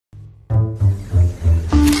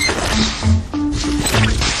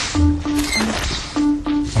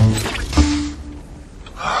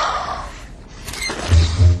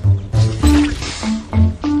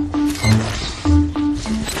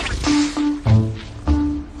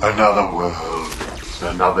Another world,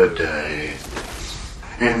 another day.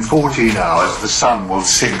 In 14 hours, the sun will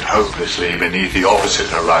sink hopelessly beneath the opposite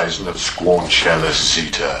horizon of Squanchella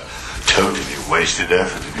Zeta. Totally wasted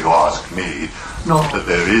effort, if you ask me. Not that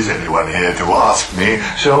there is anyone here to ask me,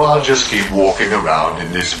 so I'll just keep walking around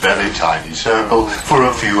in this very tiny circle for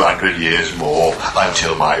a few hundred years more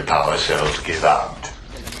until my power cells give out.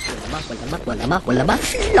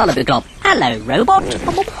 Hello, robot.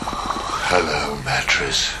 Hello,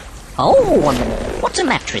 mattress. Oh, what's a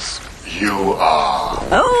mattress? You are.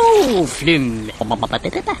 Oh, Flim.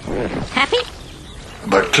 Happy?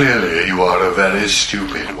 But clearly you are a very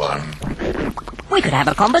stupid one. We could have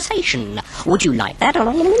a conversation. Would you like that?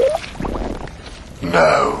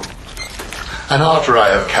 No. And after I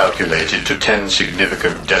have calculated to 10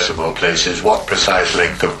 significant decimal places what precise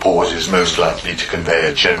length of pause is most likely to convey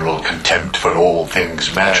a general contempt for all things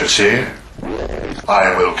mattressy,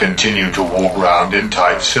 I will continue to walk round in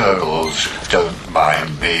tight circles. Don't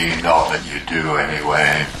mind me, not that you do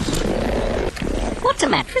anyway. What's a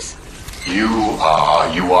mattress? You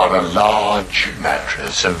are a large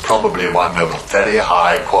mattress, and probably one of very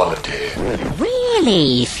high quality.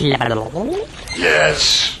 Really?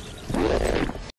 Yes.